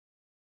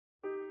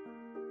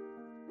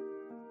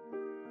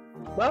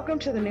Welcome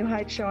to the New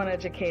Heights Show on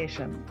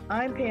Education.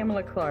 I'm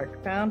Pamela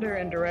Clark, founder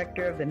and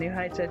director of the New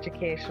Heights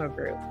Educational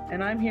Group,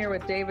 and I'm here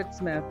with David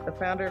Smith, the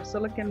founder of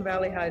Silicon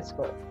Valley High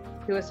School,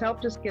 who has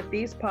helped us get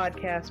these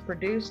podcasts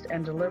produced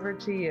and delivered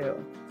to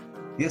you.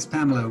 Yes,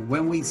 Pamela,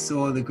 when we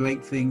saw the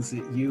great things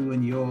that you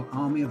and your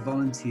army of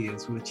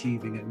volunteers were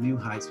achieving at New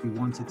Heights, we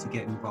wanted to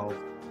get involved.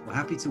 We're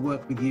happy to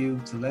work with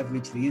you to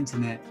leverage the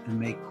internet and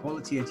make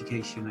quality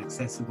education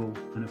accessible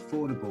and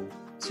affordable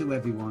to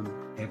everyone,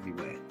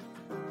 everywhere.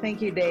 Thank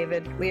you,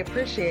 David. We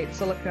appreciate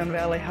Silicon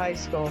Valley High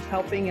School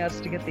helping us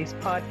to get these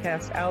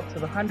podcasts out to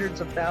the hundreds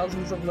of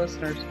thousands of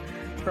listeners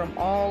from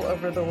all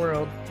over the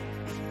world.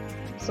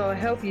 So I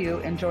hope you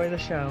enjoy the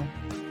show.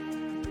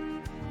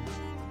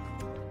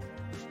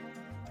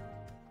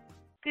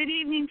 Good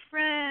evening,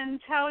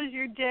 friends. How is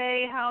your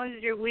day? How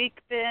has your week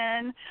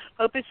been?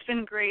 Hope it's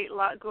been great. A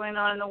lot going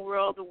on in the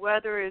world. The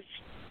weather is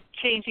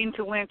changing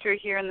to winter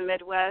here in the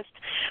Midwest.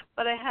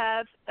 But I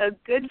have a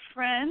good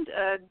friend,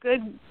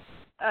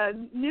 a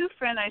new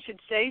friend, I should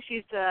say.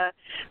 She's a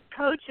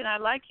coach, and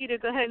I'd like you to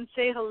go ahead and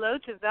say hello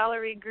to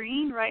Valerie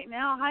Green right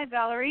now. Hi,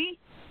 Valerie.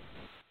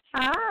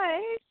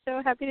 Hi.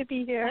 So happy to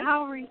be here.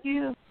 How are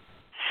you?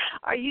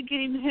 Are you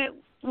getting hit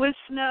with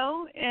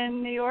snow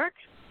in New York?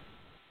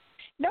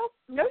 Nope,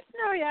 no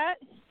snow yet,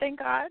 thank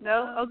God.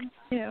 No? Okay,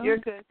 you're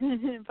good.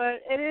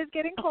 But it is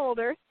getting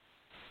colder.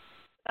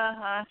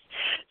 Uh-huh.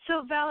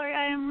 So, Valerie,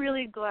 I am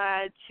really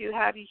glad to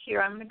have you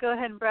here. I'm going to go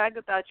ahead and brag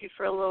about you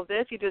for a little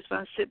bit if you just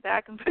want to sit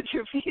back and put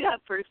your feet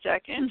up for a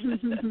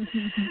second.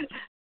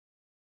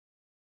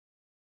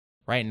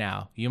 Right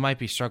now, you might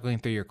be struggling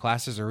through your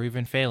classes or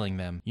even failing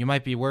them. You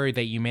might be worried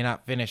that you may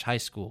not finish high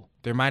school.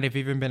 There might have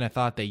even been a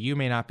thought that you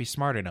may not be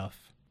smart enough.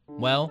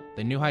 Well,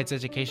 the New Heights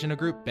Educational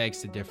Group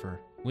begs to differ.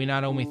 We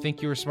not only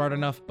think you are smart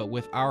enough, but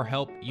with our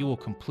help, you will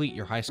complete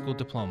your high school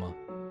diploma.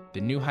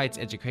 The New Heights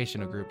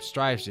Educational Group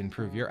strives to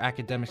improve your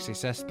academic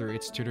success through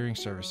its tutoring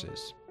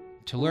services.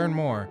 To learn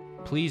more,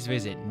 please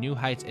visit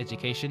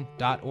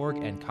newheightseducation.org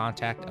and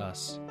contact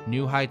us.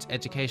 New Heights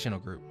Educational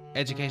Group,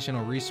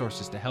 educational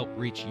resources to help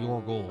reach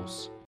your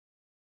goals.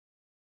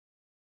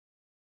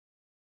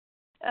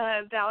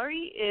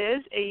 Valerie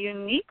is a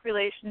unique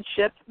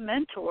relationship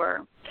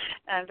mentor.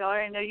 And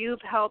Valerie, I know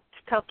you've helped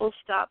couples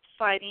stop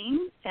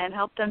fighting and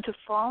help them to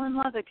fall in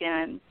love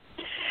again.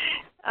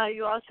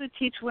 You also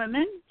teach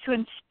women to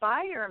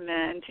inspire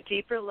men to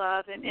deeper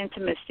love and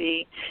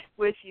intimacy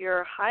with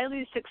your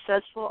highly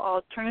successful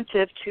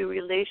alternative to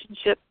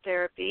relationship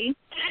therapy.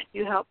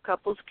 You help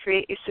couples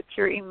create a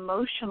secure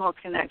emotional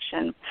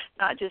connection,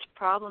 not just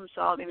problem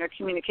solving or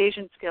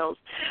communication skills.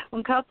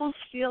 When couples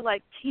feel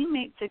like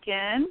teammates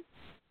again,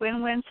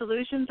 win-win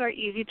solutions are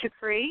easy to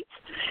create,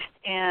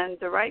 and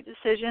the right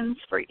decisions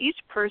for each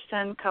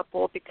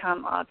couple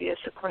become obvious,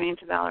 according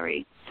to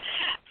Valerie.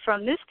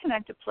 From this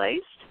connected place,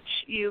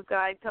 you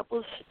guide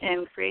couples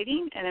in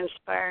creating an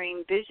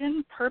inspiring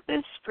vision,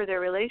 purpose for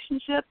their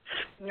relationship,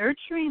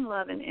 nurturing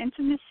love and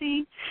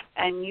intimacy,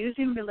 and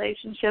using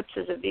relationships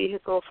as a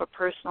vehicle for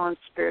personal and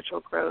spiritual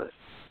growth.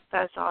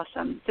 That's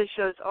awesome. This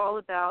show's all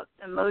about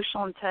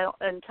emotional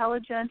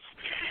intelligence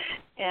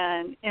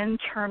and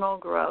internal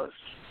growth.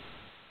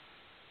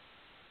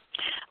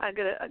 I'm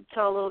going to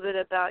tell a little bit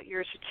about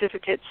your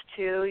certificates,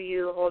 too.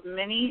 You hold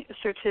many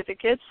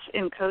certificates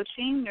in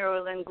coaching,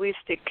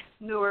 neurolinguistic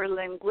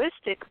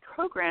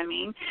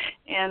programming,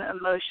 and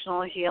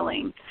emotional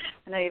healing.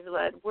 I know you've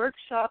led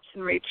workshops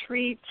and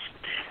retreats,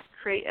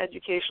 create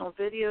educational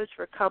videos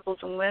for couples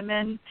and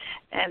women,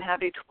 and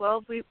have a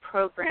 12-week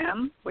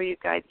program where you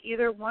guide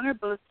either one or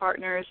both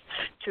partners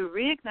to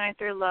reignite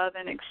their love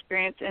and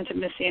experience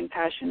intimacy and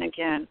passion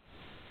again.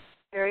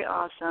 Very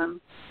awesome.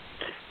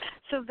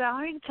 So,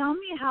 Valerie, tell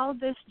me how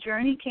this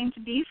journey came to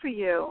be for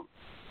you.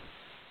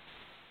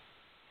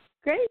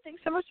 Great.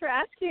 Thanks so much for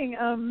asking.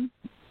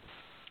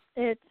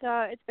 It's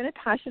been a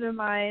passion of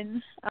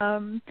mine.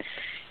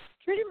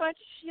 Pretty much,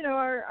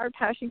 our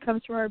passion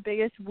comes from our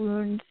biggest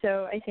wound.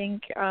 So I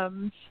think, as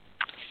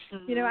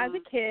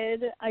a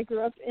kid, I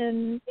grew up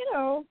in,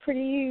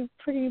 pretty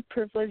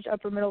privileged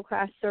upper middle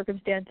class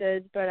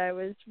circumstances, but I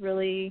was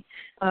really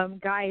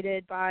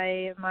guided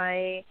by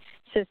my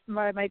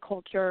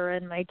culture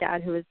and my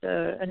dad, who was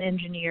an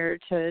engineer,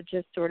 to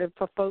just sort of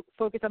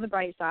focus on the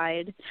bright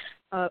side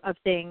of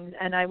things.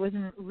 And I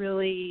wasn't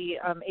really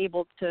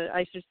able to,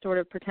 I just sort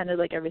of pretended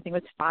like everything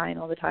was fine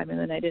all the time, and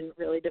then I didn't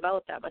really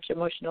develop that much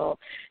emotional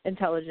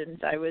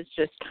intelligence. I was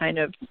just kind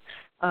of,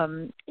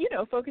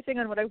 focusing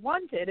on what I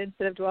wanted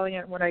instead of dwelling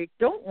on what I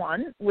don't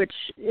want, which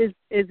is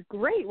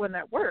great when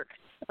that works,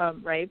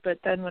 right? But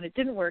then when it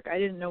didn't work, I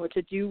didn't know what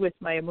to do with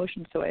my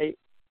emotions, so I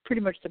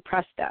pretty much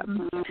suppressed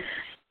them.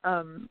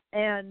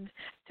 And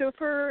so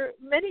for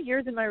many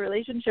years in my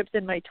relationships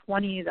in my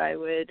 20s, I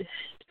would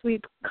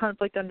sweep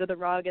conflict under the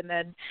rug and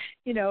then,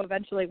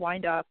 eventually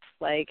wind up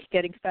like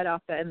getting fed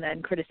up and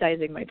then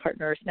criticizing my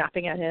partner,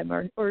 snapping at him,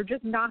 or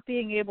just not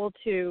being able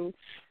to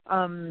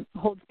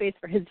hold space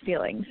for his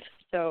feelings.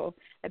 So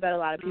I bet a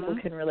lot of people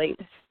can relate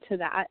to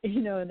that,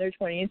 in their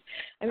 20s.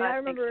 I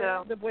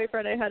remember the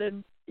boyfriend I had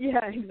in,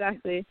 yeah,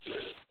 exactly.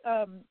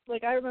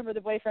 like I remember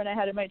the boyfriend I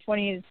had in my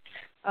 20s.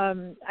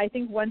 I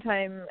think one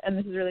time, and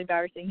this is really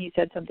embarrassing, he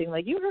said something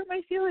like, "You hurt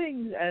my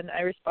feelings," and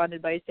I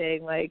responded by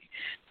saying like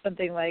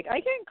something like,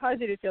 "I can't cause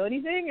you to feel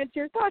anything. It's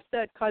your thoughts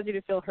that cause you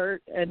to feel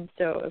hurt." And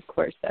so, of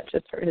course, that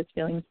just hurt his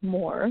feelings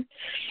more.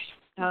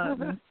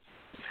 And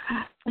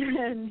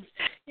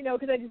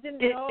because I just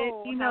didn't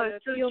know how to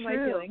feel my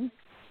feelings.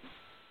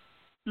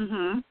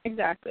 Mhm.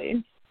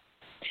 Exactly.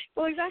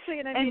 Well, exactly,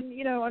 and I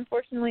mean,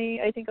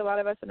 unfortunately, I think a lot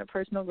of us on a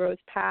personal growth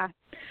path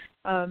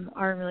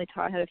aren't really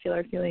taught how to feel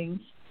our feelings.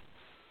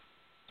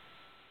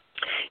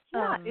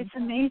 Yeah, it's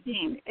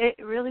amazing.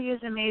 It really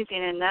is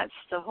amazing, and that's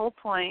the whole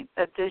point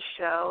of this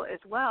show as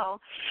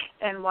well,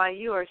 and why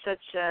you are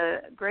such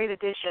a great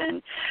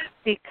addition,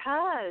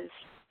 because,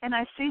 and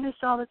I say this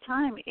all the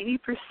time,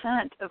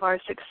 80% of our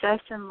success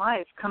in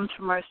life comes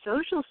from our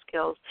social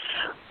skills,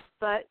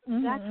 but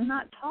that's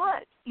not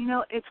taught.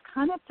 It's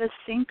kind of the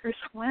sink or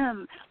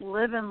swim,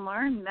 live and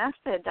learn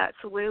method. That's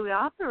the way we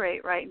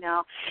operate right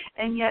now,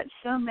 and yet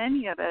so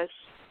many of us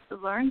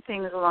learn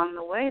things along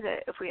the way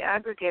that if we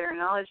aggregate our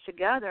knowledge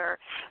together,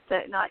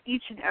 that not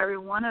each and every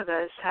one of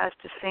us has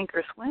to sink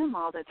or swim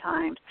all the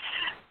time.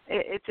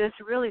 It just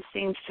really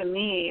seems to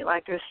me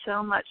like there's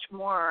so much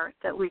more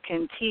that we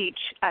can teach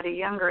at a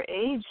younger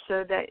age,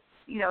 so that,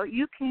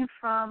 you came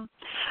from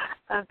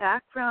a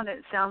background,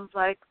 it sounds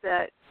like,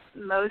 that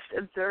most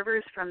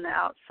observers from the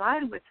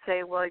outside would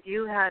say, well,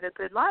 you had a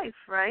good life,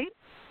 right?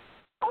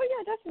 Oh,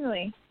 yeah,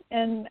 definitely.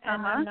 And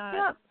I'm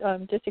not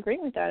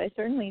disagreeing with that. I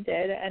certainly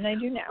did, and I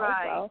do now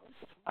as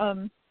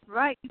well.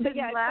 Right. But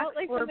yeah, it felt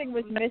like something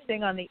was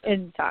missing on the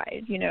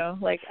inside,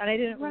 and I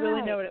didn't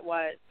really know what it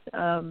was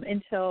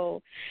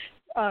until,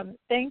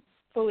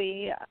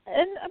 thankfully,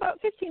 and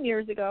about 15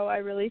 years ago, I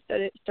really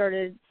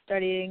started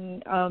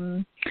studying.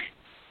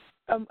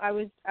 I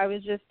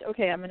was just,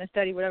 okay, I'm going to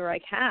study whatever I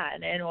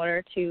can in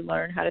order to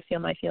learn how to feel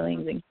my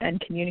feelings and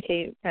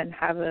communicate and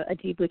have a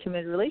deeply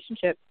committed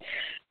relationship.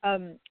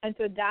 And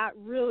so that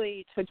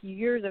really took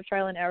years of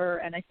trial and error,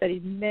 and I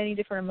studied many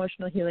different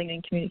emotional healing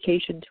and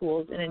communication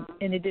tools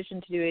in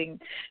addition to doing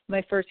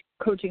my first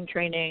coaching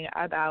training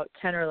about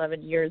 10 or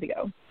 11 years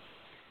ago.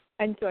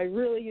 And so I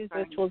really used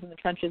those tools in the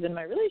trenches in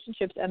my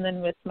relationships and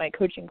then with my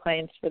coaching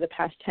clients for the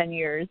past 10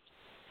 years.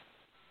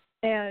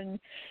 And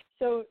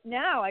so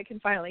now I can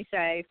finally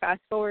say,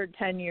 fast forward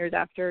 10 years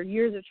after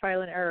years of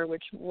trial and error,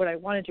 which what I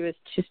want to do is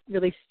just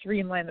really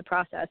streamline the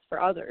process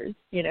for others,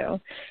 It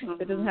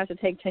doesn't have to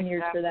take 10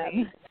 years for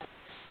them.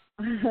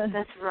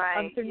 That's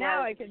right. So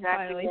now I can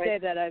finally say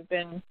that I've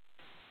been,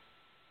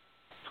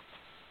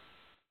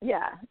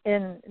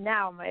 and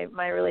now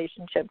my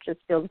relationship just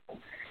feels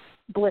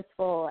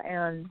blissful,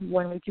 and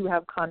when we do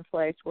have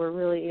conflict, we're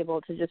really able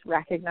to just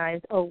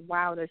recognize, oh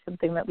wow, there's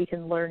something that we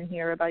can learn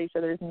here about each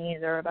other's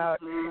needs or about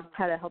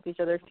how to help each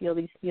other feel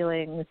these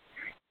feelings,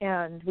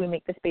 and we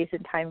make the space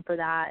and time for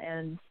that.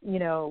 And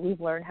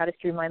we've learned how to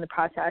streamline the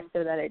process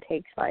so that it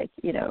takes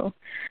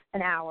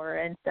an hour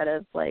instead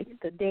of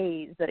the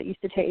days that it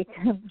used to take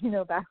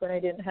back when I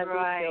didn't have these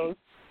skills.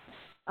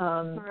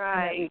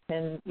 That we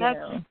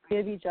can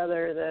give each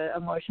other the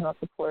emotional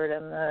support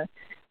and the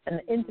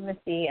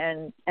intimacy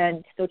and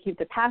still keep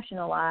the passion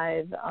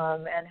alive,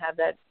 and have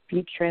that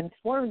be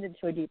transformed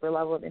into a deeper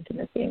level of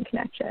intimacy and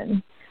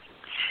connection.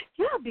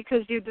 Yeah,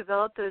 because you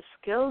develop those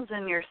skills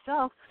in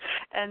yourself,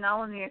 and not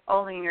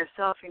only in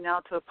yourself, you're now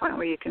to a point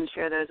where you can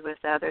share those with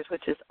others,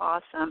 which is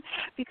awesome,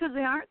 because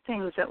they aren't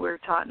things that we're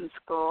taught in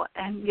school,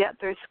 and yet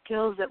they're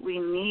skills that we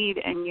need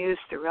and use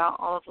throughout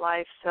all of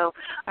life. So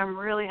I'm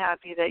really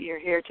happy that you're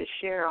here to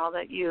share all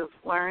that you've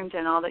learned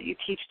and all that you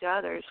teach to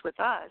others with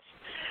us.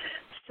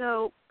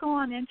 So go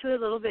on into it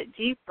a little bit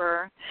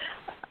deeper.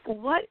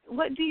 What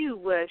do you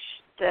wish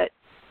that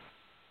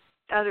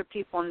other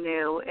people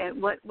knew, and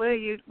what's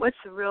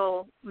the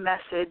real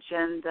message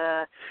and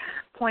the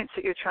points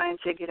that you're trying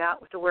to get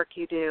out with the work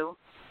you do?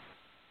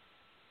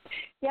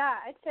 Yeah,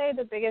 I'd say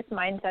the biggest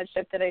mindset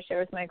shift that I share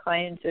with my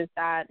clients is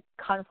that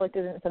conflict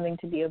isn't something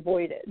to be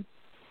avoided.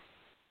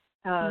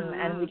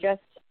 And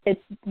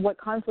it's what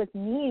conflict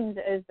means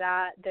is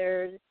that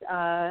there's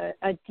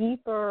a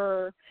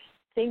deeper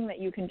thing that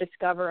you can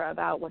discover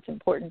about what's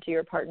important to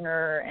your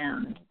partner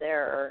and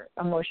their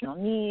emotional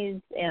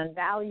needs and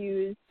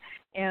values.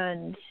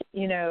 And,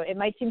 it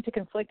might seem to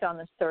conflict on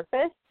the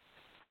surface,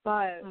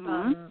 but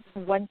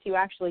once you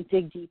actually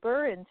dig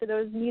deeper into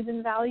those needs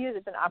and values,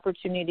 it's an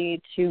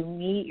opportunity to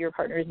meet your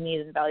partner's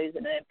needs and values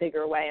in a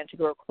bigger way and to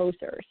grow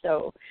closer.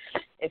 So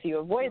if you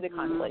avoid the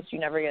conflict, you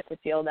never get to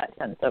feel that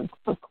sense of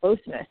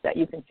closeness that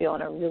you can feel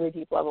on a really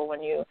deep level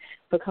when you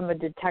become a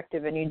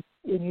detective and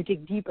you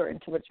dig deeper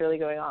into what's really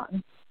going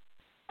on.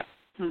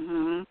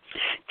 Mm-hmm.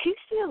 Do you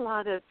see a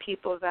lot of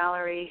people,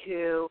 Valerie,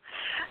 who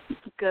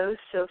go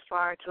so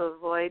far to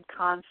avoid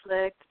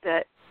conflict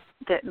that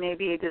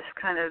maybe just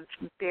kind of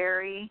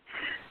bury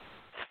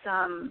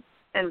some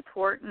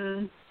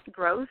important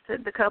growth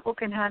that the couple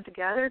can have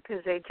together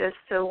because they just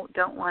so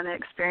don't want to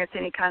experience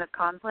any kind of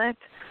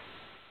conflict?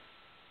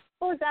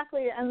 Well,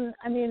 exactly. And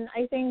I mean,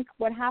 I think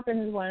what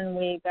happens when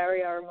we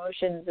bury our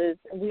emotions is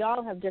we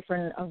all have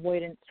different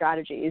avoidance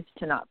strategies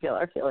to not feel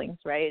our feelings,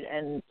 right?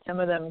 And some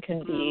of them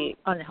can be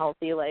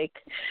unhealthy, like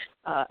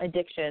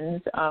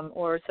addictions,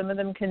 or some of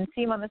them can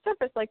seem on the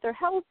surface like they're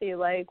healthy,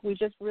 like we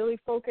just really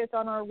focus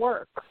on our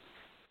work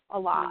a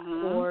lot,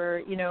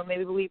 or, you know,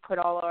 maybe we put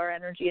all our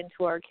energy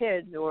into our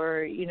kids,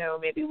 or, you know,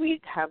 maybe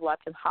we have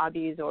lots of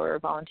hobbies or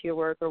volunteer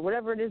work or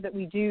whatever it is that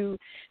we do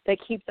that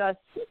keeps us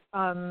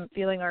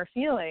feeling our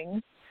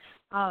feelings.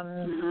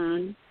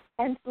 And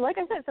like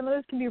I said, some of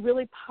those can be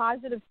really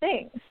positive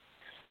things.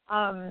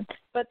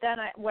 But then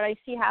what I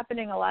see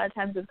happening a lot of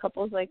times with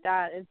couples like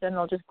that is then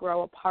they'll just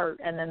grow apart,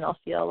 and then they'll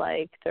feel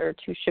like there are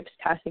two ships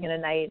passing in a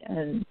night,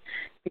 and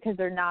because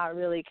they're not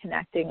really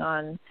connecting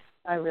on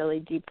a really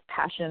deep,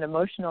 passionate,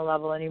 emotional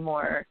level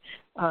anymore,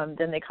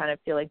 then they kind of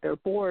feel like they're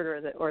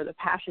bored, or the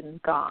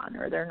passion's gone,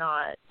 or they're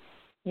not,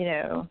 you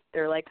know,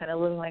 they're like kind of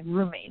living like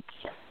roommates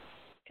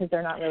because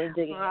they're not really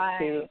digging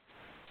into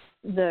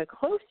the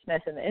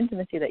closeness and the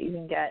intimacy that you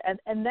can get.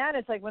 And then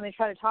it's like when they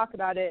try to talk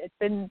about it, it's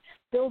been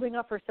building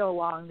up for so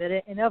long that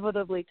it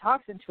inevitably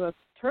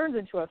turns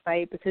into a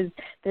fight because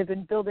they've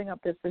been building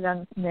up this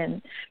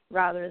resentment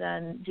rather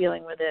than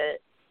dealing with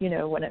it, you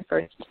know, when it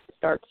first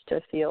starts to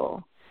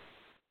feel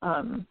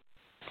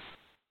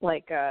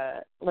like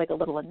a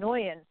little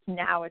annoyance.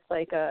 Now it's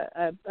like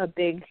a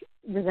big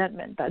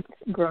resentment that's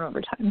grown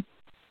over time.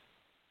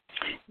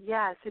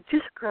 Yes, it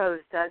just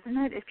grows, doesn't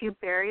it? If you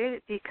bury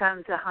it, it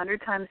becomes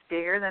 100 times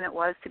bigger than it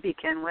was to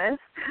begin with.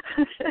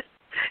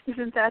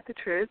 Isn't that the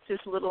truth?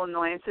 Just little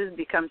annoyances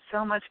become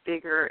so much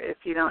bigger if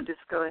you don't just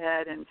go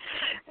ahead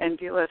and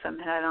deal with them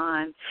head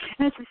on.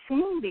 And it's a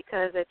shame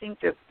because I think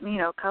that, you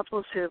know,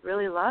 couples who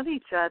really love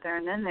each other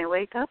and then they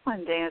wake up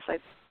one day and it's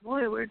like,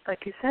 boy, we're,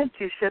 like you said,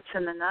 two ships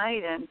in the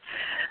night, and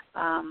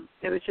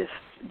it was just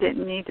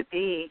didn't need to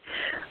be.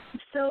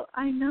 So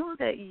I know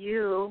that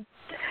you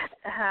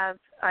have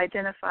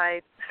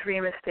identified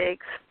 3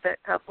 mistakes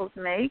that couples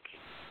make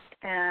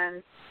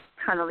and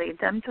kind of lead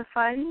them to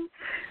fighting.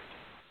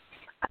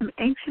 I'm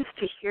anxious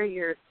to hear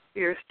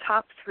your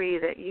top 3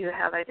 that you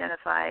have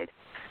identified.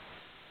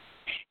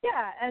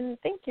 Yeah, and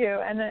thank you.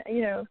 And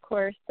you know, of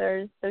course,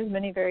 there's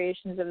many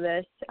variations of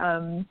this.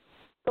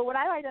 But what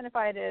I've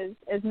identified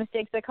is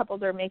mistakes that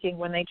couples are making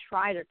when they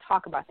try to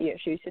talk about the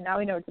issue. So now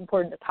we know it's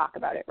important to talk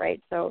about it,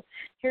 right? So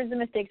here's the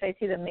mistakes I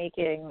see them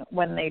making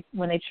when they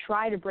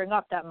try to bring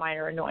up that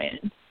minor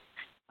annoyance.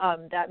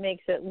 That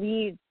makes it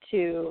lead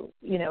to,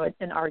 you know,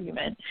 an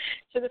argument.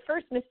 So the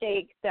first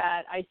mistake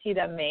that I see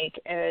them make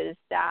is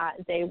that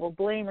they will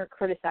blame or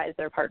criticize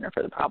their partner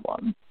for the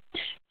problem.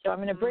 So I'm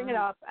going to bring it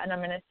up, and I'm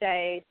going to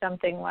say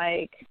something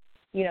like,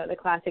 you know, the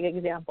classic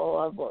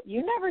example of, well,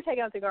 you never take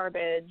out the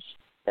garbage.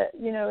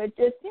 You know, it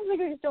seems like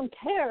you just don't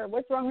care.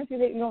 What's wrong with you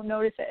that you don't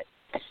notice it,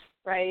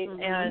 right?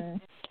 And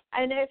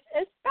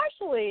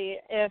especially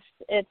if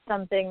it's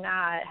something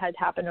that has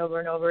happened over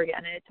and over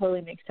again, it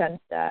totally makes sense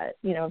that,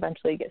 you know,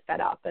 eventually you get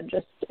fed up and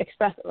just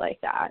express it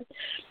like that.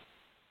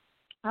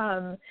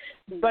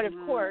 But of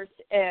course,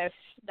 if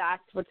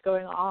that's what's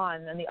going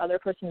on, then the other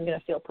person is going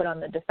to feel put on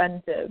the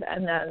defensive,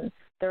 and then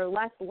they're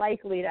less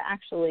likely to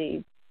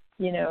actually,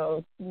 you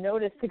know,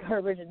 notice the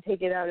garbage and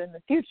take it out in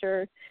the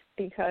future,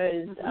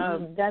 because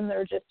then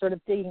they're just sort of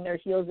digging their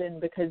heels in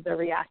because they're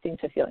reacting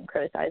to feeling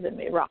criticized and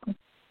made wrong.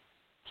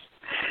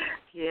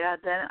 Yeah,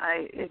 then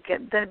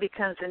it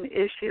becomes an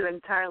issue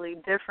entirely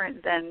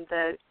different than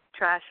the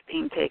trash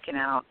being taken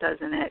out,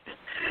 doesn't it?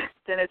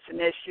 Then it's an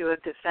issue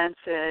of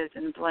defenses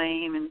and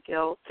blame and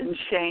guilt and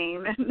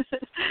shame, and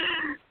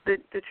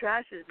the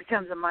trash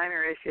becomes a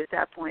minor issue at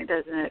that point,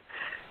 doesn't it?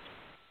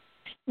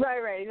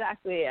 Right,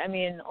 exactly. I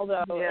mean,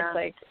 although it's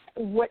like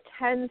what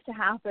tends to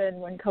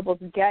happen when couples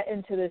get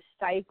into this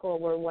cycle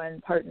where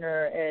one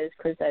partner is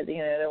criticizing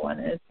and the other one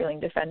is feeling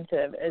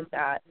defensive is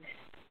that,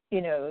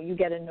 you know, you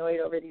get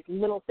annoyed over these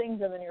little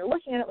things, and then you're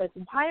looking at it like,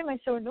 why am I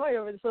so annoyed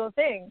over this little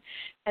thing?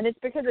 And it's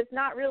because it's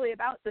not really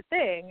about the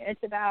thing.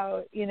 It's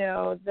about, you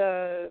know,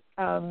 the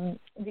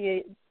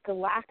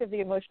lack of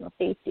the emotional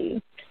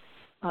safety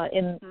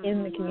in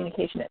the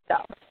communication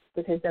itself,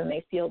 because then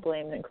they feel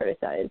blamed and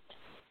criticized.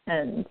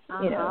 And,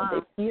 you know,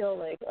 they feel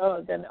like,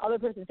 oh, then the other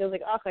person feels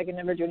like, oh, I can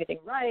never do anything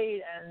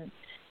right.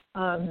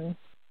 And,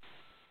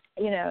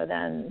 you know,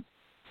 then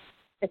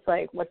it's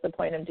like, what's the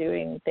point of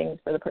doing things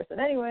for the person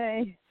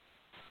anyway?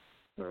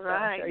 Right. So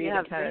I'm sure you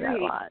encounter that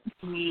a lot.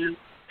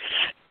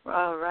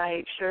 All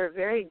right. Sure.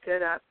 Very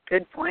good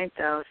point,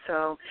 though.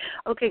 So,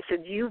 okay, so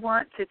do you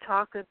want to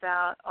talk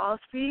about all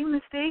 3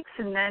 mistakes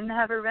and then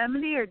have a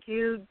remedy, or do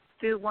you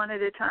do one at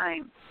a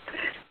time?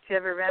 Do you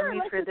have a remedy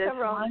for this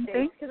one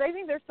thing? Because I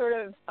think they're sort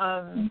of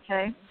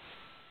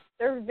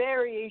they're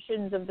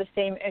variations of the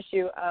same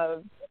issue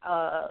of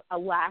a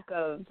lack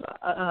of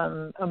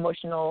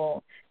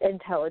emotional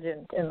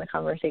intelligence in the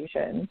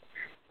conversation,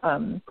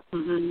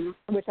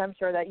 which I'm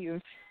sure that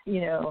you've,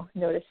 you know,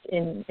 noticed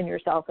in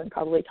yourself and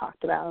probably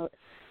talked about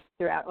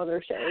throughout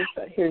other shows.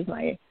 But here's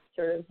my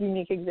sort of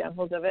unique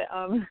examples of it.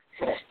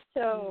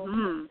 So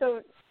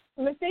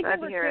mistake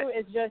number 2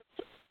 is just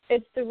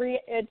it's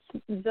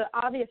the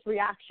obvious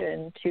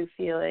reaction to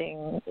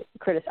feeling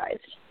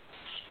criticized.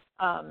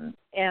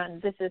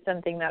 And this is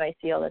something that I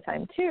see all the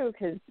time too,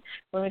 because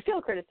when we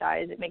feel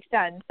criticized, it makes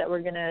sense that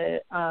we're going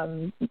to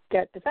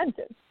get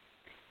defensive.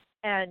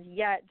 And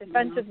yet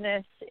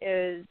defensiveness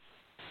is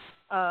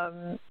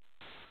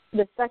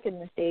the second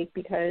mistake,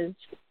 because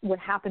what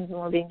happens when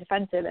we're being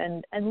defensive,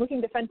 and looking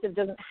defensive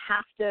doesn't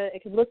have to,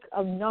 it could look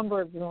a number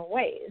of different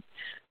ways,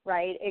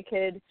 right? It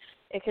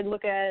could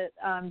look at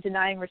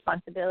denying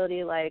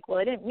responsibility, like, well,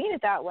 I didn't mean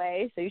it that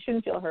way, so you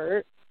shouldn't feel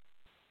hurt,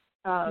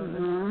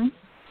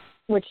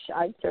 which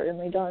I've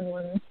certainly done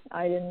when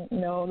I didn't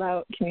know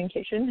about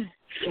communication.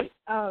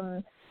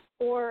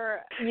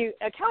 Or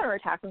a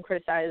counterattack when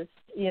criticized,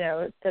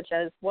 such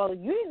as, well,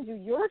 you didn't do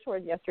your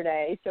chores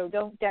yesterday, so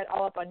don't get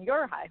all up on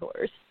your high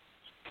horse.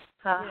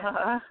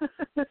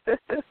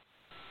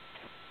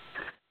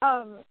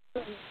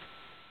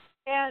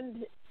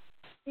 And,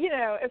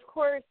 of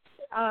course,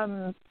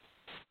 I'm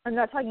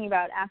not talking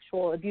about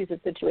actual abusive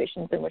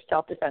situations in which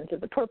self-defense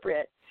is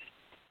appropriate.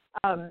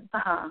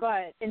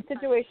 But in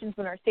situations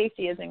when our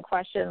safety is in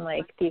question,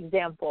 like the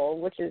example,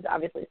 which is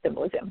obviously a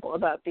simple example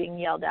about being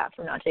yelled at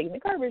for not taking the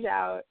garbage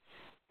out,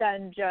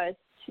 then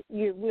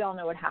we all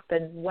know what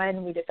happens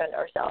when we defend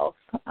ourselves,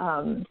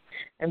 and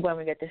when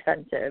we get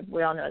defensive.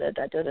 We all know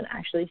that doesn't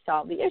actually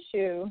solve the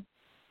issue,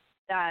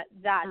 that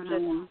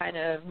just kind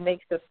of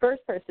makes the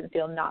first person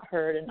feel not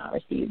heard and not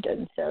received,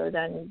 and so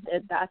then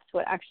that's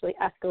what actually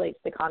escalates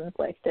the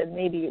conflict. And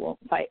maybe you won't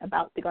fight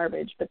about the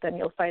garbage, but then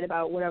you'll fight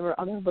about whatever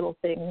other little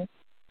things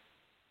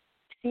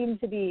seem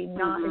to be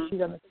not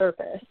issues on the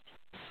surface.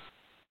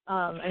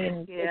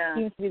 It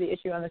seems to be the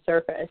issue on the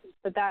surface.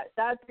 But that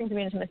brings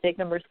me into mistake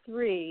number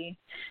 3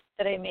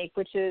 that I make,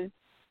 which is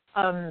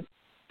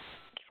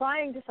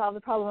trying to solve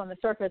the problem on the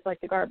surface, like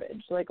the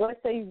garbage. Like,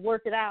 let's say you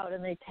work it out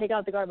and they take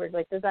out the garbage.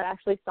 Like, does that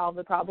actually solve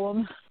the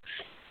problem?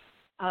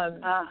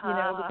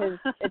 Because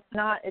it's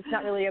not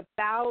really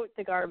about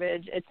the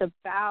garbage. It's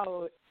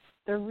about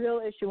the real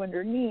issue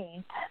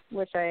underneath,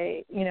 which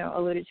I,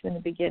 alluded to in the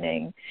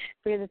beginning,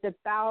 because it's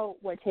about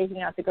what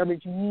taking out the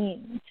garbage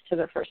means to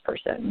the first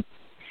person.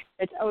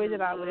 It's always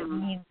about what it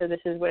means. So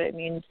this is what it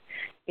means,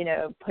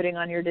 putting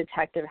on your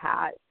detective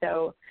hat.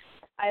 So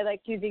I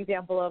like to use the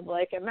example of,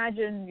 like,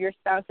 imagine your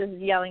spouse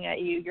is yelling at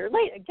you, "You're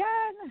late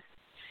again."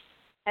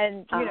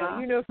 And,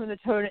 you know from the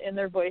tone in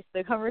their voice,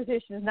 the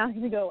conversation is not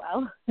going to go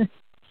well.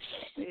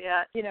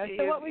 Yeah.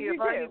 So what would you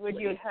do? Would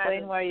you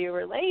explain why you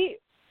were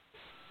late?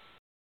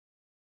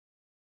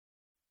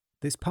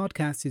 This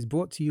podcast is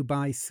brought to you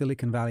by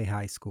Silicon Valley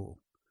High School,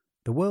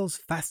 the world's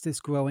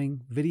fastest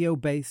growing,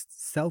 video-based,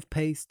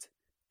 self-paced,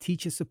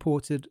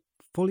 teacher-supported,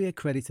 fully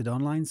accredited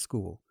online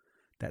school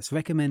that's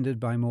recommended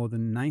by more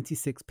than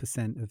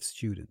 96% of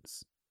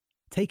students.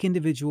 Take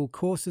individual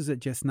courses at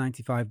just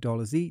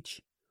 $95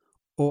 each,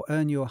 or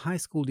earn your high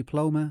school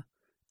diploma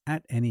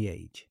at any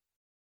age.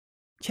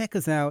 Check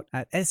us out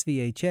at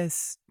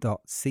svhs.co.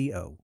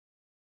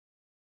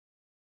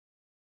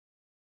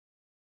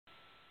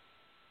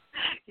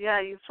 Yeah,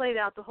 you played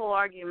out the whole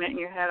argument in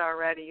your head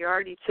already. You're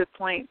already to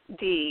point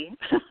D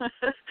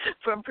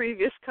from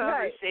previous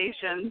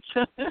conversations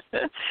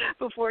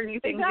before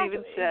anything's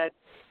even said.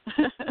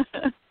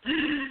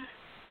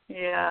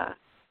 Yeah.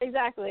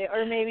 Exactly.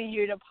 Or maybe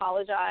you'd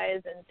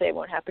apologize and say it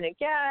won't happen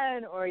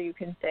again, or you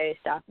can say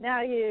stop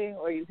nagging,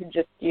 or you can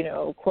just,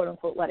 quote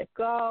unquote, let it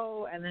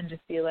go and then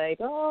just be like,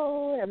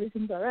 oh,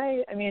 everything's all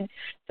right. I mean,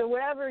 so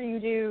whatever you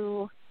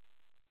do,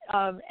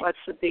 what's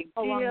the big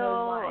deal?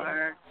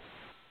 Or...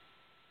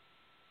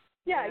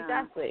 Yeah,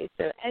 exactly.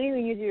 So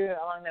anything you do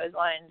along those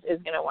lines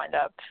is going to wind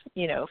up,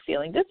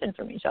 feeling distant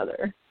from each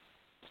other.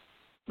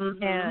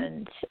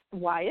 And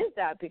why is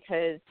that?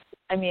 Because,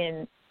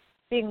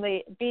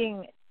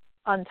 being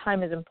on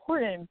time is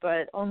important,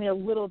 but only a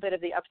little bit of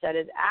the upset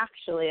is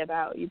actually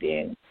about you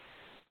being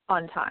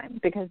on time,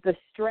 because the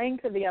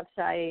strength of the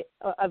upset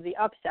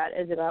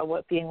is about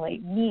what being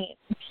late means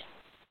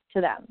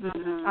to them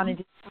on a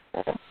deep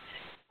level,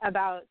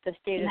 about the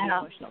state of the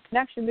emotional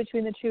connection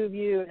between the two of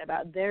you and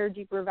about their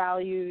deeper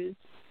values.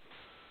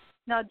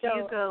 Now, do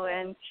you go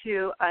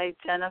into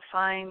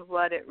identifying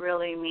what it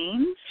really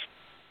means?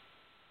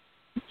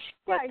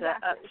 What the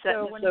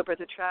upsetness over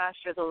the trash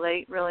or the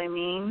late really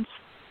means?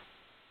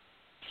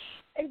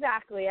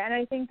 Exactly. And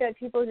I think that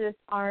people just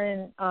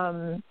aren't,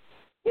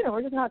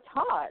 we're just not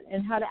taught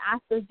in how to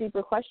ask those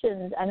deeper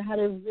questions and how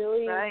to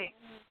really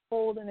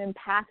hold an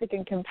empathic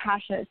and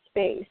compassionate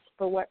space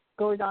for what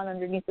goes on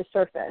underneath the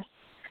surface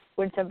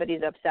when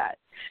somebody's upset.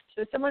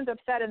 So if someone's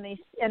upset and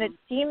it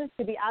seems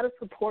to be out of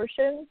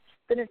proportion,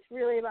 then it's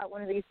really about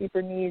one of these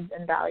deeper needs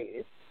and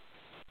values.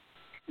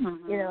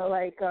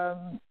 Like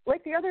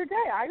the other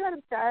day, I got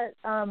upset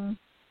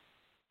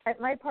at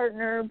my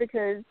partner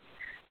because,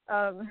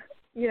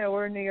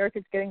 we're in New York,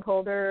 it's getting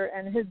colder,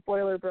 and his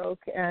boiler broke,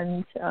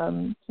 and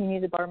he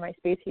needed to borrow my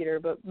space heater,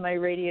 but my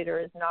radiator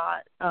is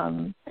not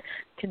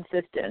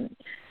consistent.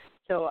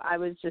 So I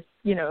was just,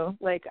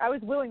 I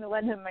was willing to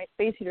lend him my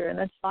space heater, and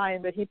that's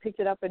fine, but he picked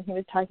it up and he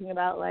was talking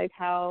about, like,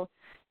 how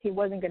he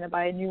wasn't going to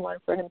buy a new one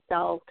for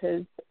himself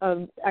because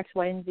of X,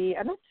 Y, and Z,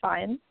 and that's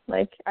fine.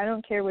 Like, I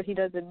don't care what he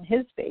does in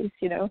his space,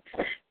 you know.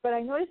 But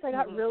I noticed I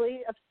got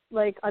really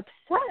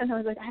upset, and I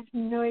was like, I have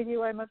no idea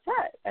why I'm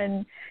upset.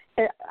 And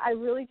I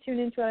really tuned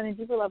into it on a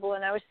deeper level,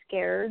 and I was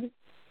scared.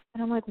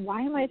 And I'm like,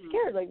 why am I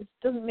scared? Like, this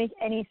doesn't make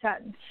any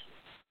sense,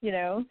 you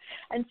know?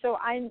 And so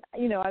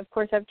of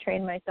course, I've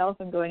trained myself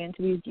in going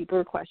into these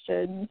deeper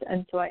questions.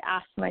 And so I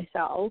asked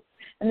myself,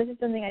 and this is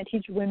something I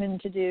teach women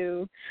to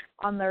do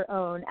on their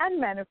own,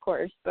 and men, of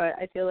course, but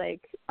I feel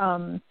like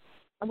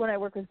when I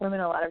work with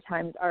women, a lot of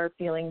times our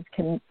feelings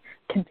can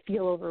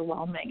feel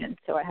overwhelming. And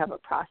so I have a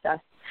process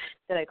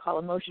that I call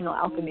emotional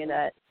alchemy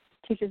that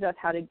teaches us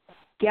how to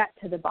get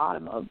to the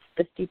bottom of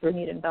this deeper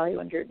need and value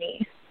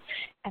underneath.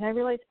 And I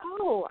realized,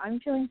 I'm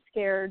feeling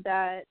scared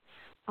that,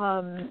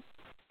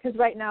 because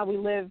right now we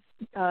live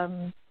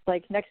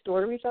next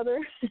door to each other.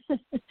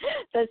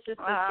 That's just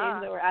the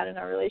stage that we're at in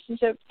our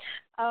relationship.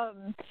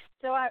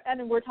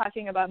 And we're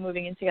talking about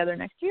moving in together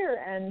next year.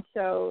 And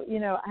so,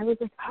 I was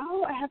like,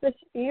 I have this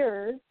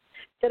fear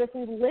that if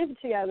we lived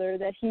together,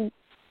 that he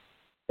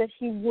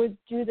would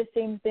do the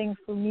same thing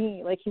for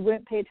me. Like, he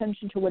wouldn't pay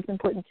attention to what's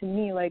important to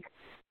me. Like,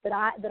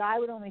 that I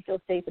would only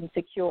feel safe and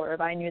secure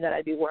if I knew that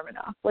I'd be warm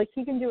enough. Like,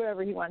 he can do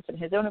whatever he wants in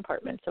his own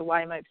apartment, so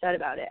why am I upset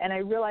about it? And I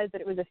realized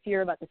that it was a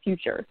fear about the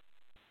future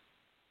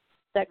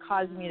that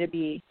caused me to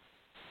be,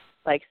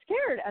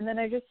 scared. And then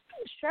I just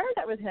shared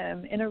that with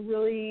him in a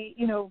really,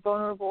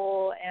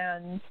 vulnerable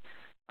and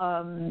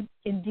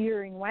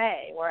endearing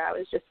way, where I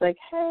was just like,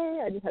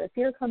 hey, I just had a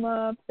fear come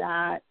up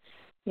that,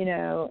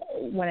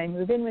 when I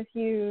move in with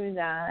you,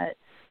 that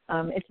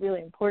it's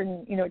really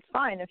important. It's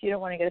fine if you don't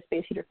want to get a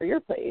space heater for your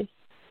place,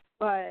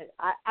 but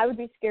I would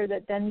be scared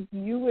that then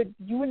you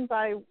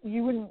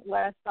wouldn't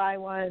let us buy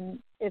one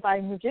if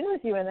I moved in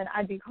with you, and then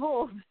I'd be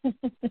cold.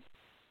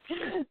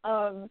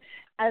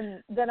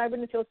 And then I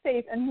wouldn't feel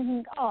safe. And he's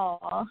like,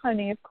 oh,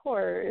 honey, of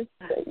course.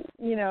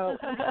 You'll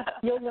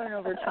learn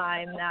over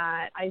time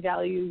that I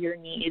value your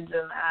needs,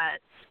 and that,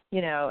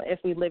 if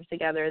we live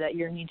together, that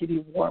your need to be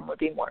warm would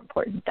be more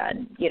important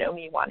than,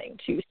 me wanting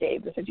to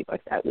save the $50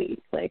 that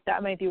week. Like,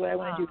 that might be what I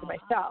want to do for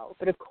myself.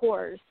 But of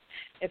course,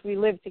 if we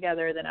live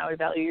together, then I would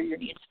value your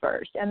needs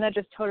first. And that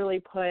just totally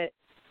put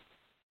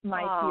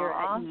my fear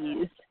at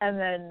ease. And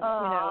then,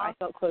 I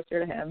felt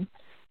closer to him.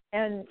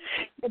 And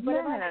but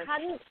if I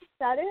hadn't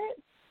said anything,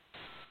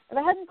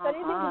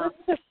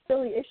 this is a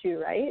silly issue,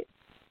 right?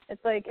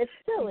 It's like, it's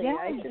silly. Yes.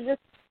 I should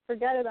just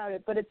forget about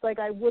it. But it's like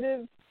I would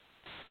have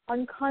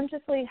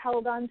unconsciously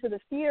held on to the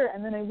fear,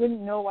 and then I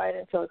wouldn't know why I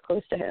didn't feel as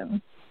close to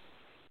him.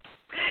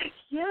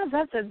 Yeah,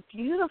 that's a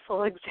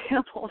beautiful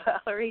example,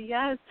 Valerie.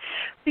 Yes,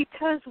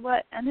 because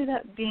what ended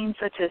up being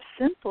such a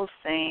simple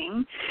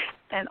thing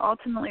and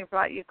ultimately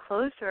brought you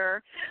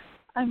closer,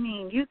 I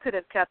mean, you could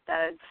have kept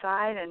that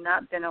inside and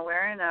not been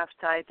aware enough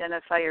to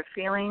identify your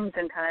feelings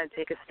and kind of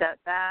take a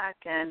step back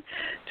and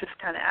just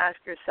kind of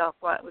ask yourself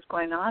what was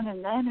going on,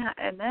 and then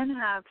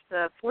have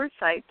the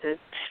foresight to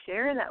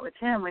share that with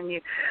him. When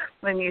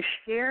you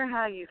share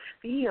how you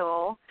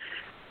feel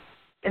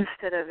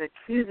instead of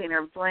accusing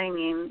or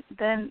blaming,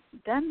 then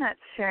that's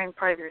sharing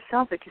part of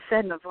yourself, like you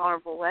said, in a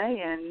vulnerable way,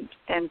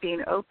 and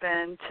being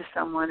open to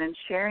someone and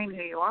sharing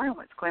who you are and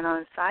what's going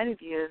on inside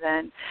of you.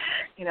 Then,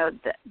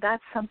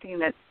 that's something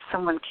that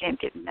someone can't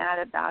get mad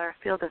about or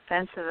feel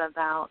defensive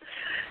about.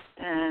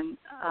 And,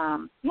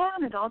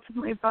 and it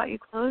ultimately brought you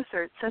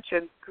closer. It's such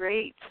a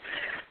great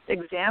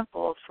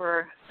example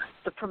for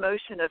the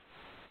promotion of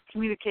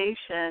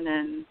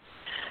communication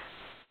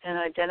and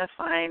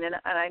identifying, and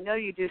I know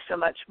you do so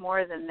much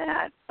more than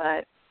that,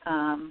 but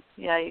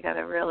you got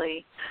to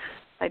really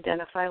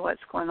identify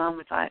what's going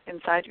on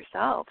inside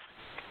yourself.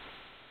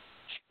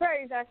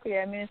 Right, exactly.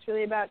 I mean, it's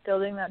really about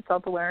building that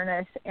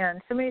self-awareness,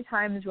 and so many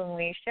times when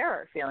we share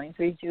our feelings,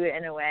 we do it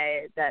in a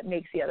way that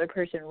makes the other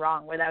person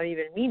wrong without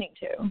even meaning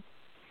to.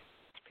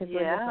 Because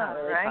we're just not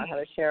really taught how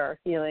to share our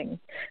feelings,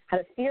 how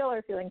to feel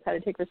our feelings, how to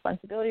take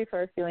responsibility for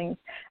our feelings,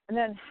 and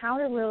then how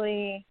to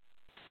really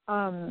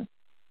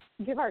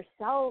give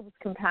ourselves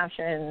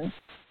compassion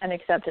and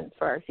acceptance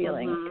for our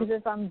feelings. Because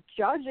if I'm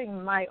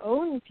judging my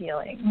own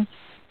feelings,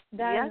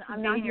 then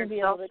I'm not going to be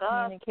able to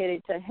communicate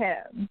it to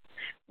him.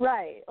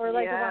 Right. Or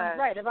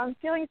if I'm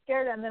feeling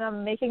scared and then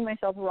I'm making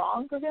myself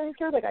wrong for feeling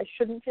scared, like I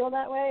shouldn't feel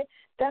that way,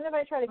 then if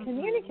I try to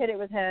communicate it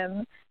with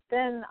him,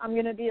 then I'm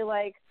going to be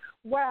like,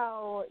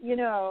 well,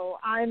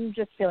 I'm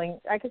just feeling,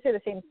 I could say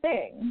the same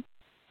thing,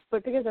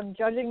 but because I'm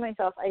judging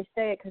myself, I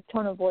say it because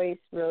tone of voice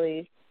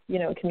really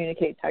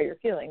communicates how you're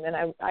feeling. Then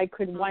I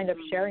could wind up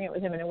sharing it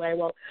with him in a way,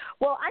 well,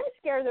 I'm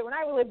scared that when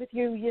I live with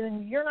you,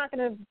 you're not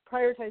going to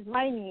prioritize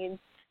my needs.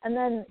 And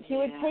then he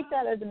would take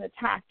that as an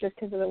attack just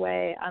because of the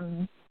way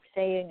I'm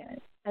saying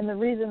it. And the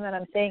reason that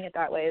I'm saying it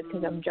that way is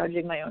because I'm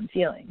judging my own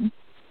feelings.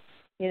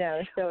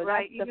 So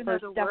that's the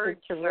first step is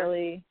to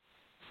really...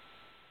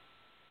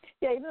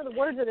 Yeah, even though the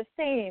words are the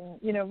same,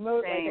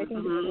 I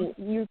think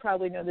you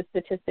probably know the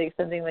statistics,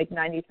 something like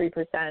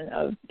 93%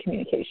 of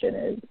communication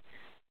is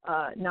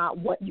not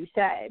what you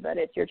say, but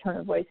it's your tone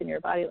of voice and your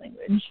body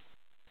language.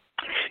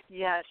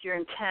 Yes, your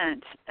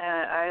intent.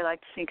 I like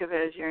to think of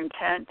it as your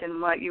intent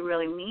and what you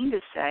really mean to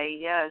say.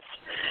 Yes,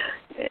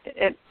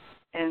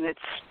 and it's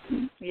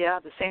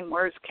the same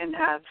words can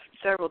have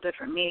several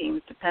different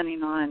meanings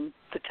depending on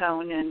the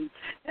tone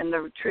and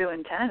the true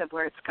intent of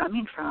where it's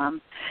coming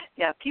from.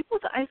 Yeah, people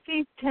I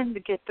think tend to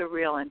get the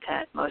real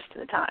intent most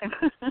of the time,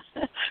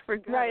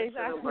 regardless right,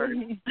 exactly. of the word.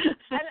 And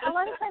a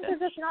lot of times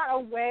they're just not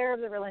aware of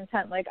the real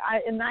intent. Like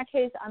in that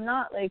case, I'm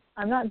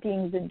not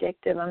being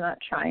vindictive. I'm not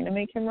trying to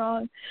make him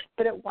wrong,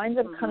 but it winds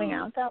up coming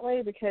out that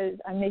way because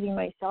I'm making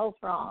myself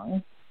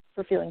wrong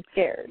for feeling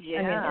scared. Yeah.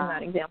 I mean, in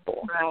that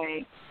example.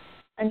 Right.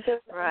 And so,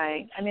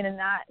 right. I mean, in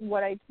that,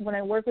 when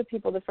I work with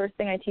people, the first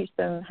thing I teach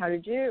them how to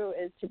do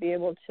is to be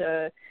able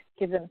to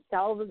give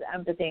themselves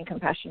empathy and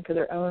compassion for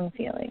their own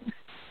feelings,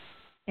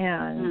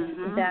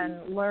 and then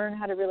learn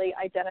how to really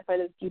identify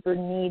those deeper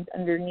needs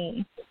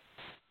underneath.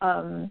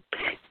 So,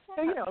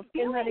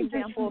 in that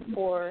example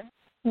for...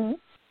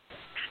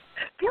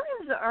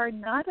 Feelings are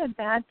not a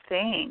bad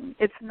thing.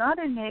 It's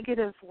not a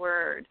negative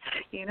word.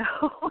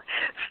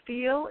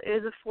 Feel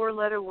is a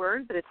 4-letter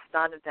word, but it's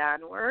not a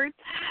bad word.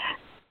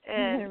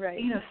 And, right.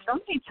 So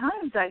many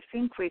times I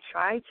think we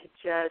try to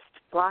just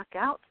block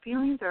out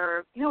feelings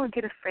or, we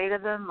get afraid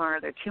of them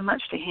or they're too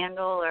much to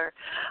handle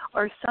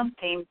or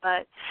something.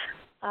 But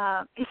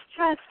it's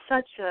just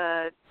such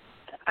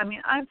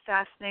I'm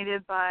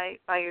fascinated by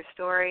your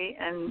story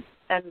and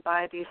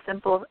by these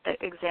simple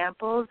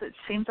examples. It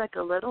seems like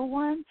a little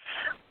one,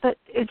 but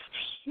it's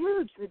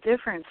huge, the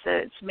difference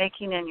that it's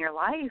making in your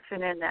life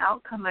and in the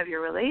outcome of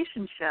your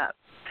relationship.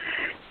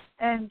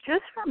 And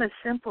just from a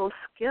simple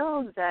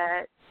skill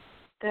that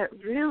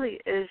really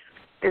is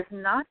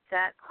not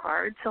that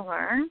hard to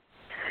learn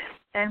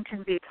and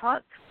can be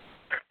taught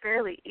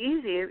fairly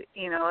easy.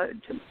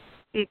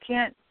 You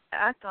can't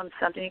act on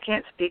something. You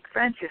can't speak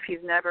French if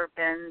you've never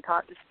been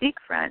taught to speak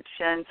French,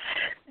 and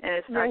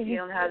it's not that you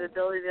don't have the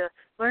ability to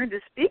learn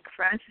to speak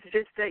French. It's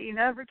just that you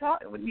never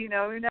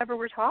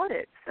were taught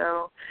it.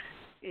 So.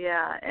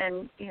 Yeah,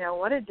 and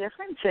what a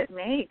difference it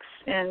makes,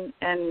 and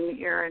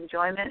your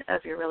enjoyment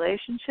of your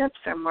relationships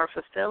are more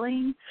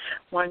fulfilling,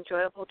 more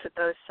enjoyable to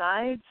both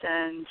sides,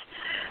 and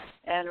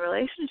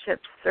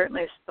relationships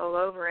certainly spill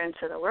over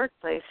into the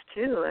workplace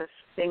too. If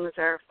things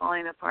are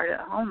falling apart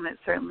at home, it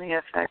certainly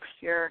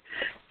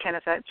can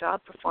affect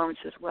job performance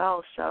as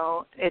well.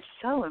 So it's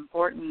so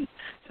important,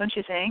 don't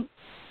you think?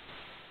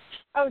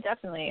 Oh,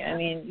 definitely. I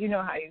mean, you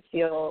know how you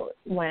feel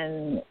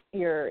when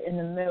you're in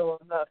the middle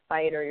of a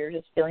fight or you're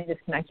just feeling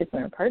disconnected from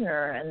your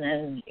partner, and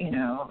then,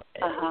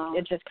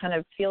 it just kind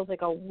of feels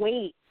like a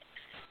weight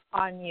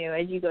on you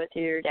as you go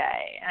through your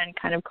day and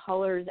kind of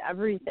colors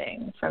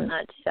everything from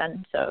that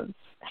sense of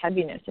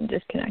heaviness and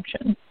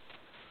disconnection.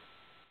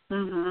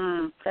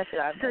 Mm-hmm. That's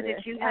what I've So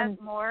did you have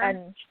more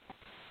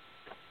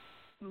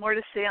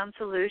to say on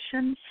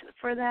solutions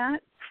for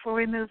that before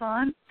we move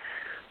on?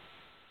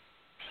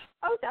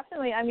 Oh,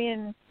 definitely. I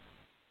mean,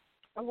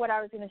 what I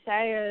was going to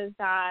say is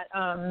that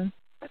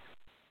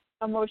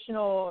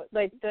emotional,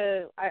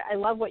 I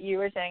love what you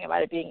were saying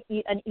about it being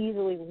an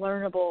easily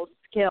learnable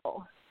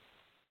skill.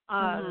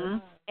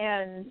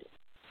 And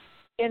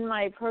in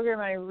my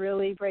program, I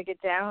really break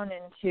it down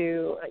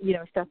into,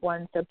 step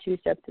 1, step 2,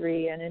 step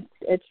 3. And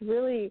it's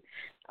really,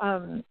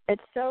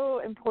 it's so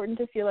important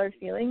to feel our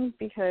feelings,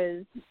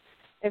 because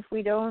if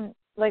we don't,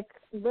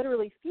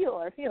 literally feel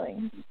our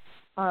feelings,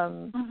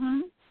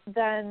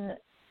 then,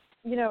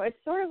 it's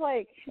sort of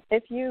like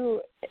if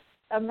you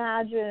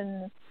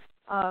imagine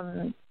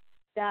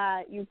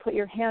that you put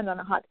your hand on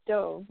a hot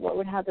stove, what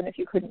would happen if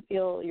you couldn't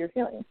feel your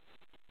feelings,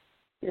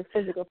 your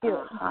physical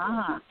feelings?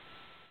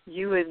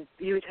 You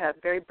would have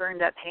very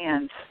burned up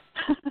hands.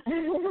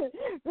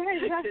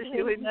 Right, exactly.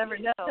 You would never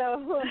know.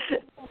 So,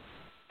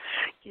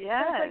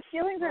 yes.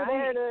 Feelings are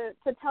there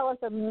to tell us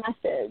a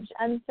message.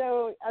 And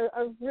so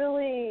a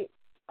really,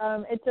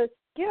 it's a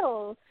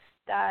skill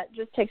that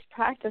just takes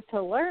practice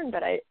to learn,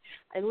 but I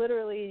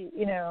literally,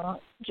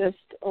 just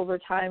over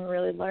time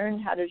really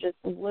learned how to just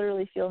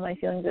literally feel my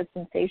feelings as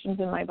sensations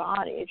in my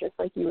body, just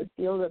like you would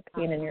feel the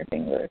pain in your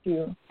finger if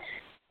you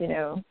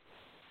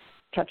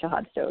touch a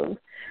hot stove.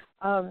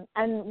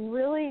 And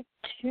really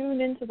tune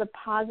into the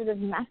positive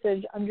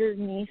message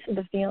underneath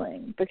the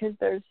feeling, because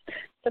there's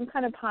some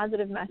kind of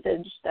positive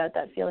message that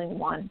feeling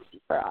wants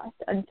for us.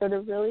 And so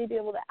to really be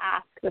able to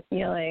ask the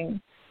feeling,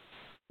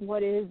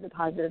 what is the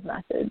positive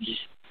message?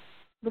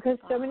 Because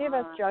so many of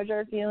us judge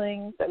our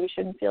feelings that we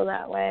shouldn't feel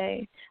that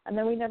way, and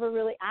then we never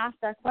really ask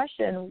that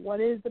question, what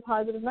is the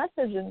positive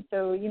message? And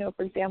so,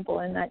 for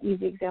example, in that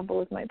easy example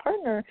with my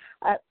partner,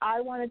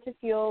 I wanted to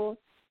feel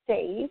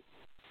safe,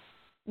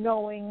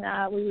 knowing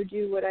that we would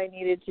do what I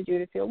needed to do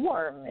to feel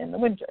warm in the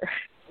winter,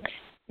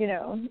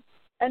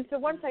 And so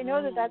once I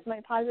know that that's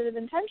my positive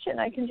intention,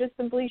 I can just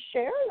simply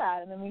share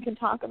that, and then we can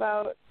talk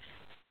about,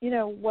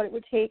 what it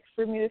would take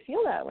for me to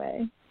feel that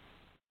way.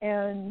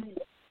 And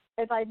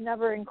if I'd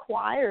never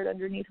inquired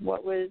underneath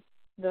what was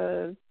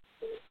it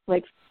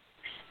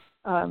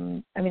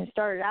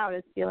started out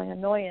as feeling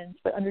annoyance,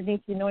 but underneath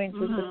the annoyance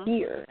was the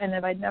fear. And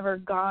if I'd never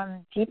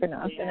gone deep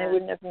enough, then I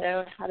wouldn't have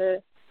known how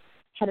to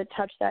how to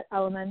touch that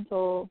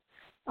elemental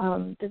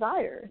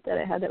desire that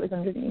I had that was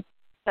underneath.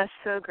 That's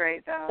so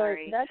great,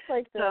 Valerie. So that's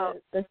like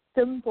the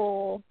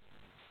simple,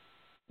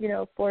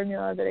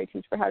 formula that I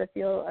teach for how to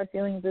feel our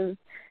feelings is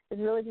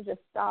really to just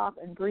stop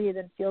and breathe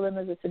and feel them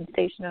as a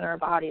sensation in our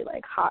body,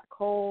 like hot,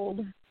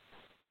 cold,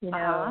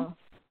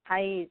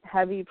 height,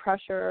 heavy,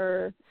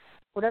 pressure,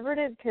 whatever it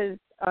is, because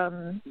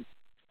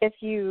if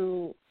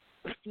you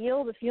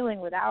feel the feeling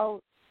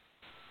without,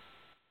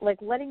 like,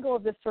 letting go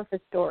of the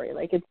surface story,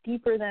 like, it's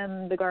deeper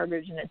than the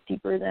garbage and it's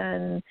deeper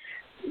than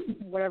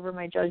whatever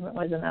my judgment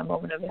was in that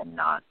moment of him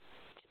not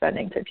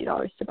spending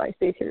 $50 to buy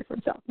space here for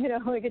himself.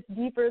 Like, it's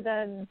deeper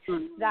than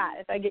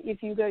that.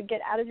 If you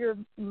get out of your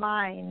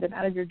mind and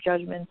out of your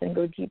judgments and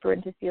go deeper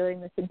into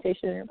feeling the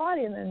sensation in your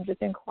body, and then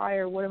just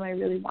inquire, what am I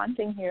really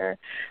wanting here?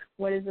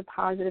 What is a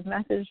positive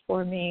message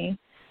for me?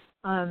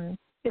 It's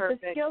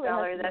Perfect, a skill that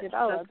Valerie, has to be that's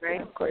developed, so great.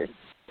 Of course.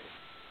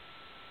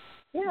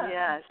 Yeah.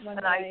 Yes,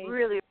 and I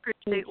really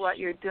appreciate what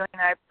you're doing.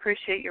 I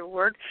appreciate your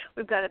work.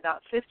 We've got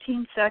about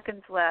 15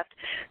 seconds left.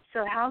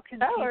 So how can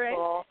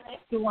people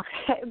who want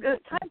time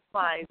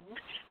flies.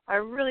 I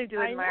really do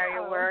admire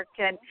your work.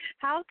 And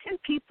how can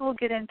people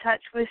get in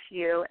touch with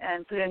you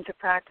and put into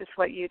practice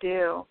what you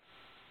do?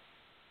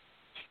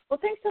 Well,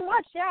 thanks so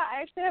much. Yeah,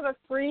 I actually have a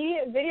free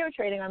video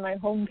training on my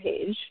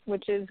homepage,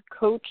 which is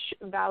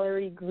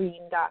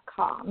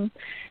CoachValerieGreen.com.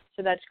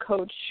 So that's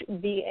Coach,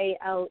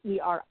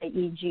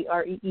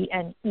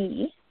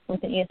 VALERIEGREENE,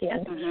 with an E at the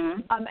end.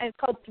 Mm-hmm. And it's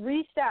called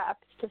 3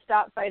 Steps to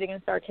Stop Fighting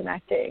and Start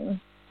Connecting.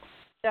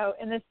 So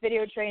in this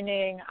video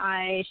training,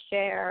 I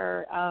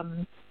share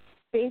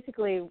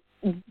basically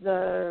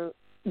the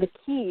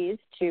keys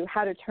to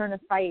how to turn a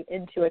fight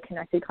into a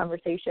connected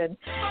conversation.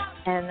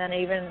 And then I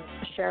even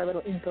share a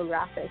little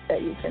infographic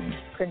that you can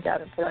print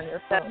out and put on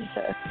your phone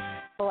to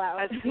pull out.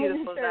 That's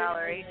beautiful,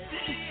 Valerie.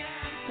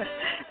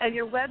 And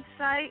your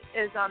website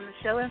is on the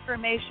show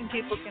information.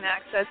 People can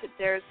access it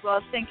there as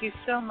well. Thank you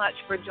so much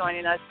for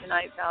joining us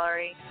tonight,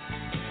 Valerie.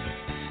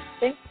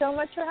 Thanks so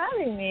much for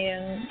having me,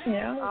 and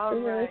it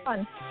was really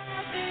fun.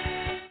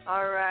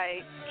 All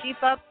right.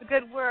 Keep up the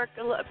good work.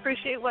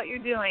 Appreciate what you're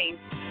doing.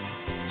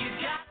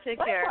 Take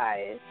care.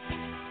 Likewise.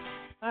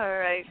 All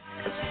right.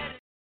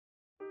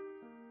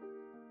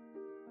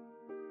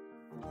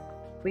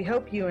 We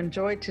hope you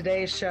enjoyed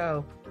today's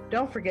show.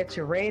 Don't forget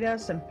to rate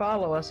us and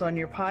follow us on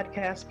your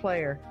podcast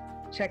player.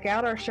 Check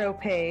out our show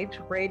page,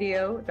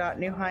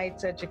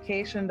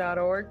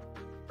 radio.newheightseducation.org,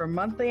 for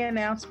monthly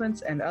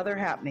announcements and other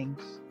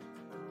happenings.